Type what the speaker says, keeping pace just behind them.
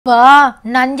బా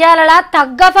నంద్యాల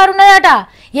తగ్గఫర్ ఉన్నదట.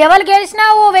 ఎవరు గెలిచినా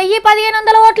ఓ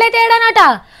 1000-1500 ఓట్లే తేడానట.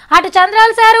 అటు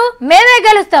చంద్రాల సారు మేమే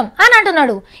గెలుస్తాం అని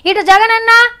అంటున్నాడు. ఇటు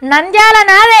జగనన్న నంద్యాల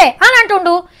నాదే అని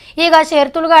అంటుండు. ఇక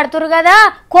షరతులు కడుతురు కదా,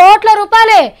 కోట్ల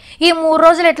రూపాయలే. ఈ 3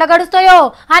 రోజులు ఎట్లా గడుస్తాయో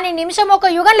అని నిమిషం ఒక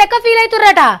యుగం లెక్క ఫీల్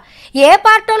అవుతుర్రట. ఏ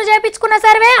పార్టీలు చేపించుకున్న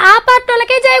సర్వే ఆ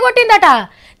పార్టీలకే జయగొట్టిందట.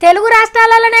 తెలుగు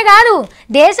రాష్ట్రాలలోనే కాదు,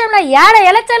 దేశంలో ఏడ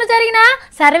ఎలక్షన్లు జరిగినా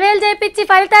సర్వేలు చేపించి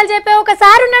ఫలితాలు చెప్పే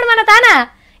ఒకసారి ఉన్నాడు మన తానా.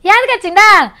 యాదకొచ్చిందా?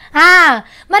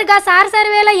 మరి ఆ సార్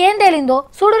సర్వేలో ఏం తేలిందో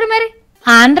చూడురు. మరి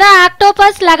ఆంధ్ర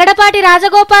ఆక్టోపస్ లగడపాటి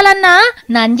రాజగోపాల్ అన్న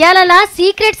నంద్యాల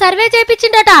సీక్రెట్ సర్వే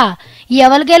చేపించిండట.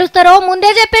 ఎవరు గెలుస్తారో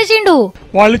ముందే చెప్పేసిండు.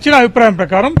 వాళ్ళు ఇచ్చిన అభిప్రాయం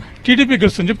ప్రకారం టీడీపీ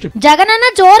గెలుస్తుందని చెప్పి జగనన్న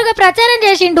జోరుగా ప్రచారం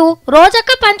చేసిండు.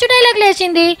 రోజక్క పంచు డైలాగ్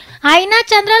లేచింది. అయినా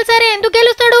చంద్రాల సరే ఎందుకు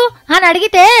గెలుస్తాడు అని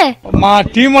అడిగితే మా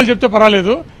టీం వాళ్ళు చెప్తే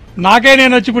పర్వాలేదు, నాకే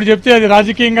నేను వచ్చి ఇప్పుడు చెప్తే అది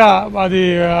రాజకీయంగా అది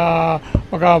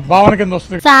ఒక భావన కింద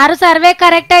వస్తుంది. సారు సర్వే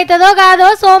కరెక్ట్ అవుతుందో కాదో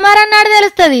సోమవారం నాడు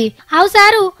తెలుస్తుంది. అవు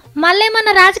సారు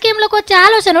మళ్ళేమన్నా రాజకీయంలోకి వచ్చే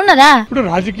ఆలోచన ఉన్నదా? ఇప్పుడు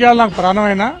రాజకీయాలు నాకు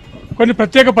ప్రాణమైన కొన్ని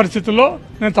ప్రత్యేక పరిస్థితుల్లో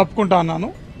నేను తప్పుకుంటా అన్నాను.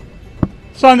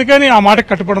 సో అందుకని ఆ మాటకి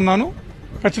కట్టుబడున్నాను.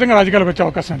 ఖచ్చితంగా రాజకీయాలకు వచ్చే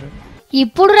అవకాశం లేదు.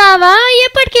 ఇప్పుడు రావా,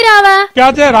 ఎప్పటికీ రావా?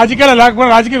 కాకపోతే రాజకీయాలు లేకపోతే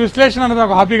రాజకీయ విశ్లేషణ అనేది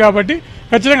ఒక హాబీ కాబట్టి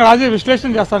ఖచ్చితంగా రాజకీయ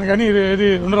విశ్లేషణ చేస్తాను. కానీ ఇది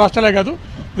 2 రాష్ట్రాలే కాదు,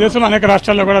 దేశంలో అనేక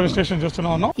రాష్ట్రాల్లో కూడా విశ్లేషణ చేస్తున్నా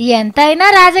ఉన్నాం. ఎంతైనా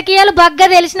రాజకీయాలు బగ్గా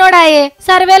తెలిసినోడాయే,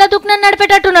 సర్వేల దుఃఖం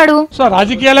నడిపేటట్టున్నాడు. సో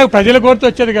రాజకీయాలకు ప్రజల కోరితే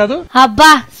వచ్చేది కాదు.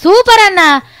 అబ్బా సూపర్ అన్న.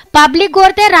 పబ్లిక్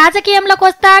కోరితే రాజకీయంలోకి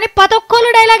వస్తా అని పతొక్కలు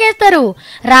డైలాగ్ వేస్తారు.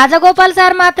 రాజగోపాల్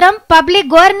సార్ మాత్రం పబ్లిక్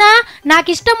కోరినా నాకు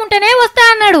ఇష్టం ఉంటేనే వస్తా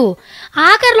అన్నాడు.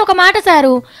 ఆఖరిలో ఒక మాట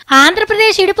సారు,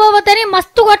 ఆంధ్రప్రదేశ్ ఇడిపోవద్దని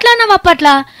మస్తు కొట్లాన్నావు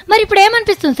అప్పట్లా. మరి ఇప్పుడు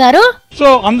ఏమనిపిస్తుంది సారు? సో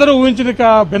అందరూ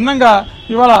ఊహించిన భిన్నంగా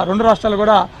ఇవాళ 2 రాష్ట్రాలు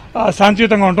కూడా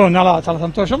శాంతియుతంగా ఉండటం చాలా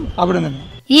సంతోషం, అభినందన.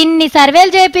 ఇన్ని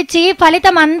సర్వేలు చేపించి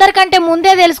ఫలితం అందరికంటే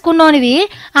ముందే తెలుసుకున్నోనివి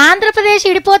ఆంధ్రప్రదేశ్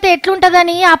ఇడిపోతే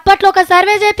ఎట్లుంటదని అప్పట్లో ఒక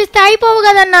సర్వే చేపిస్తే అయిపోవు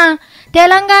కదన్నా.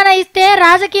 తెలంగాణ ఇస్తే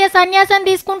రాజకీయ సన్యాసం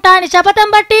తీసుకుంటా అని శపథం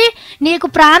బట్టి నీకు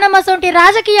ప్రాణం అసొంటి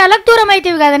రాజకీయాలకు దూరం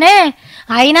అవుతావు కదనే.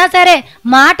 అయినా సరే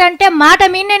మాట అంటే మాట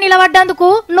మీన్నే నిలబడ్డందుకు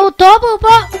నువ్వు తోపు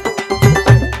పో.